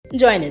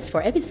Join us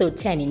for episode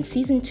 10 in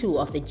season 2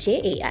 of the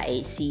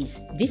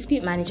JAIAC's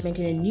Dispute Management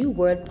in a New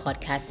World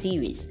podcast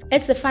series.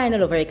 It's the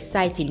final of our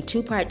exciting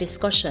 2-part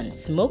discussion,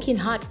 Smoking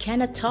Hot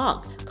Canna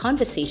Talk,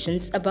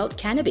 conversations about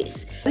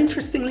cannabis.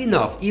 Interestingly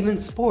enough, even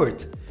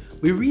sport,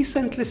 we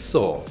recently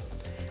saw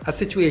a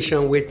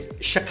situation with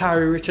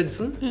Sha'Carri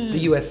Richardson, the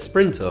US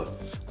sprinter,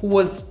 who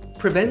was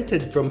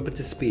prevented from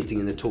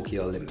participating in the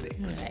Tokyo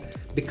Olympics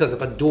because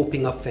of a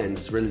doping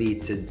offense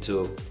related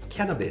to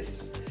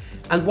cannabis.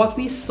 And what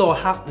we saw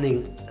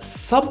happening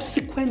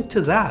subsequent to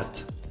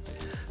that,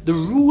 the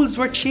rules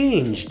were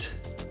changed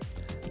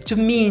to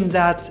mean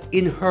that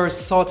in her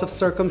sort of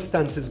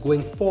circumstances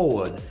going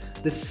forward,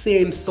 the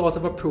same sort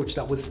of approach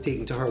that was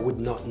taken to her would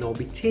not now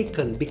be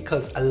taken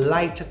because a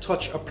lighter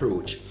touch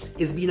approach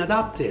is being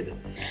adopted.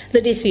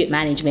 The Dispute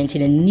Management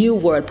in a New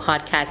World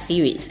podcast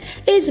series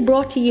is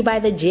brought to you by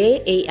the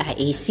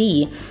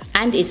JAIAC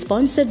and is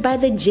sponsored by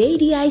the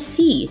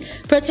JDIC,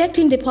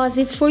 protecting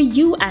deposits for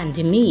you and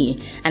me,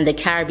 and the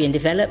Caribbean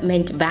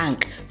Development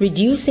Bank,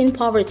 reducing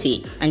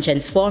poverty and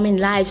transforming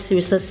lives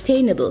through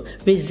sustainable,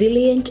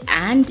 resilient,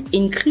 and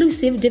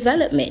inclusive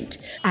development.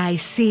 I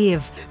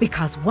save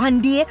because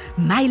one day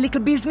my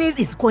little business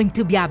is going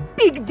to be a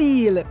big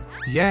deal.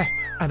 Yeah,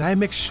 and I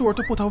make sure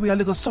to put away a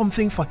little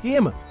something for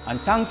him. And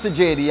thanks to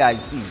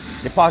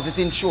JDIC, deposit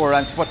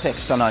insurance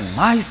protection on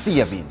my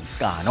savings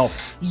gone up.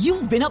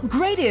 You've been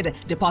upgraded.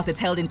 Deposits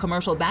held in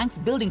commercial banks,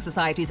 building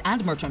societies,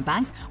 and merchant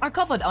banks are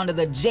covered under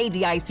the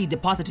JDIC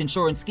deposit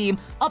insurance scheme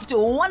up to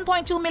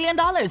 $1.2 million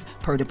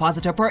per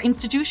depositor per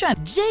institution.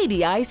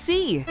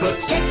 JDIC.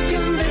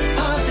 Protecting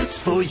deposits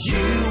for you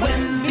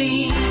and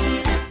me.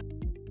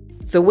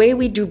 The way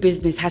we do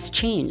business has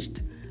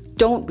changed.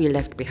 Don't be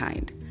left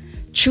behind.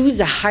 Choose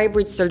a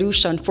hybrid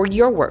solution for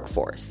your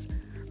workforce.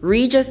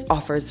 Regis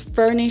offers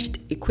furnished,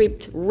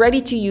 equipped,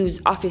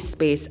 ready-to-use office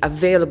space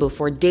available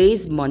for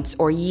days, months,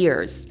 or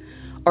years.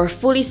 Our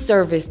fully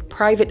serviced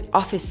private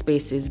office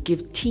spaces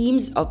give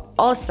teams of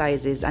all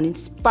sizes an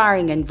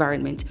inspiring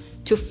environment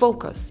to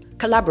focus,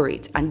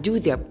 collaborate, and do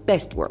their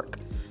best work.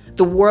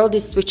 The world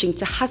is switching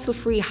to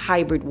hassle-free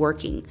hybrid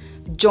working.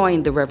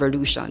 Join the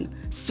revolution.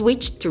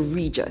 Switch to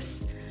Regis.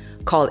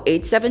 Call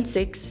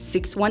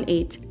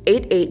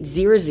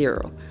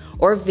 876-618-8800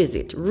 or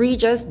visit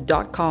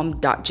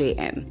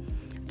regis.com.jm.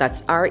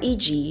 That's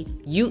regus.com.jm.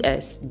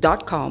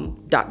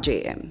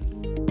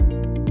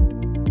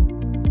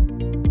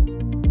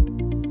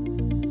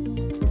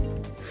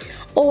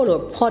 All our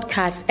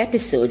podcast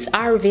episodes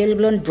are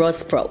available on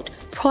Buzzsprout,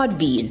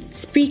 Podbean,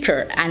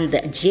 Spreaker, and the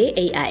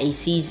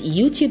JAIAC's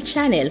YouTube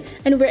channel,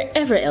 and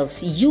wherever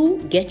else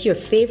you get your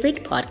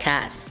favorite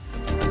podcasts.